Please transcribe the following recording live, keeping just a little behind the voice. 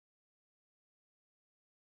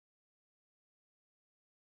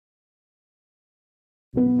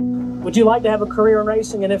Would you like to have a career in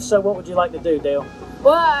racing, and if so, what would you like to do, Dale?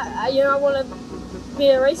 Well, I want to be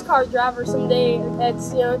a race car driver someday.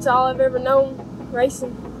 That's, it's all I've ever known,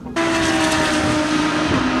 racing.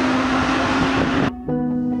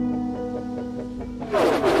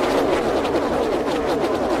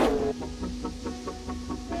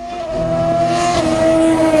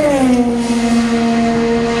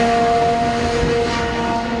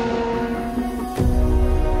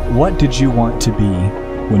 What did you want to be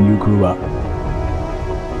when you grew up?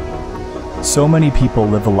 So many people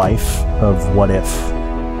live a life of what if.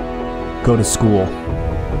 Go to school,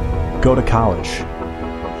 go to college,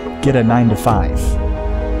 get a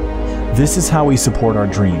 9-to-5. This is how we support our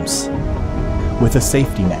dreams, with a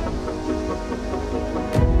safety net.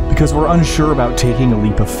 Because we're unsure about taking a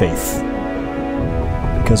leap of faith.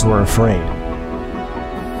 Because we're afraid.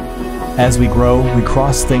 As we grow, we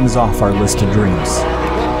cross things off our list of dreams.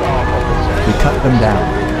 We cut them down,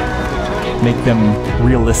 make them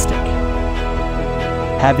realistic.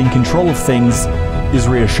 Having control of things is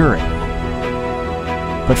reassuring.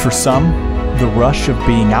 But for some, the rush of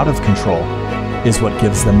being out of control is what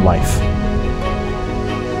gives them life.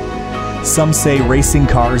 Some say racing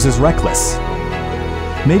cars is reckless.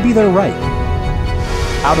 Maybe they're right.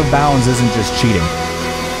 Out of bounds isn't just cheating,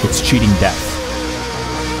 it's cheating death.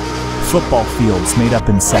 Football fields made up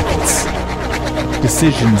in seconds.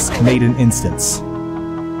 Decisions made in instants.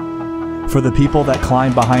 For the people that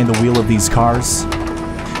climb behind the wheel of these cars,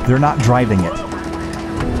 they're not driving it.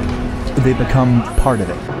 They become part of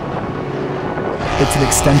it. It's an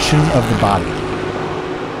extension of the body.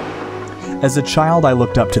 As a child, I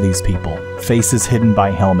looked up to these people, faces hidden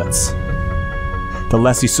by helmets. The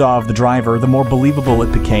less you saw of the driver, the more believable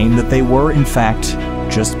it became that they were, in fact,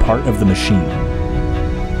 just part of the machine.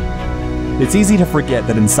 It's easy to forget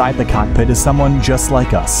that inside the cockpit is someone just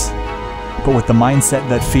like us, but with the mindset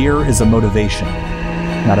that fear is a motivation,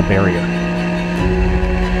 not a barrier.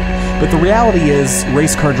 But the reality is,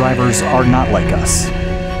 race car drivers are not like us.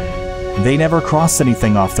 They never cross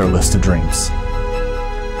anything off their list of dreams.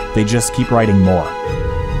 They just keep writing more.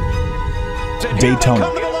 Daytona.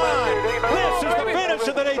 This is the finish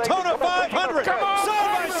of the Daytona 500.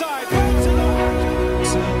 Side by side.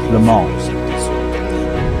 Le Mans.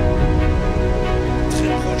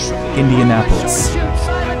 Indianapolis.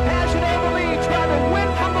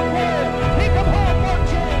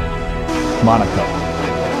 Monaco.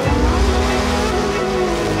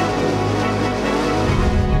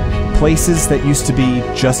 Places that used to be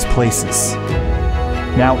just places,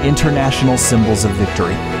 now international symbols of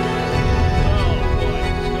victory.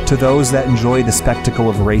 To those that enjoy the spectacle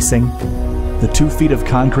of racing, the 2 feet of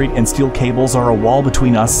concrete and steel cables are a wall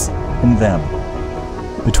between us and them,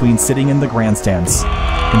 between sitting in the grandstands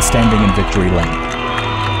and standing in victory lane.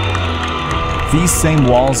 These same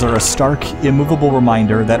walls are a stark, immovable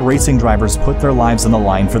reminder that racing drivers put their lives on the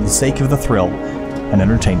line for the sake of the thrill and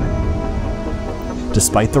entertainment.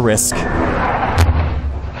 Despite the risk,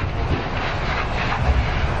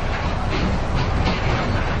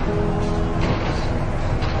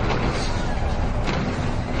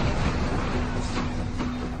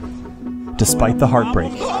 despite the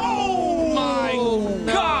heartbreak, Oh my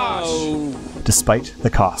gosh! despite the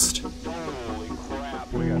cost.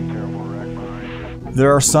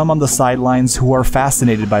 There are some on the sidelines who are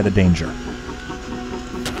fascinated by the danger.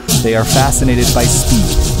 They are fascinated by speed,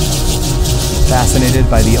 fascinated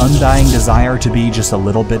by the undying desire to be just a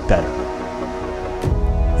little bit better.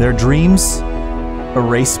 Their dreams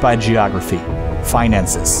erased by geography,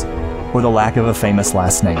 finances, or the lack of a famous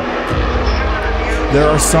last name. There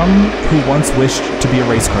are some who once wished to be a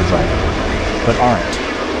race car driver, but aren't,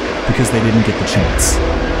 because they didn't get the chance.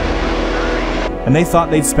 And they thought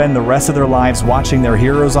they'd spend the rest of their lives watching their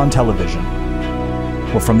heroes on television,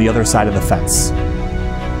 or from the other side of the fence.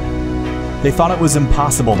 They thought it was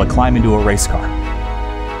impossible to climb into a race car,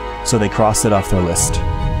 so they crossed it off their list.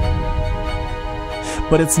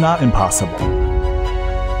 But it's not impossible.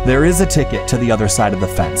 There is a ticket to the other side of the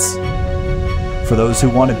fence. For those who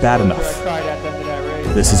want it bad enough,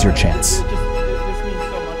 this is your chance.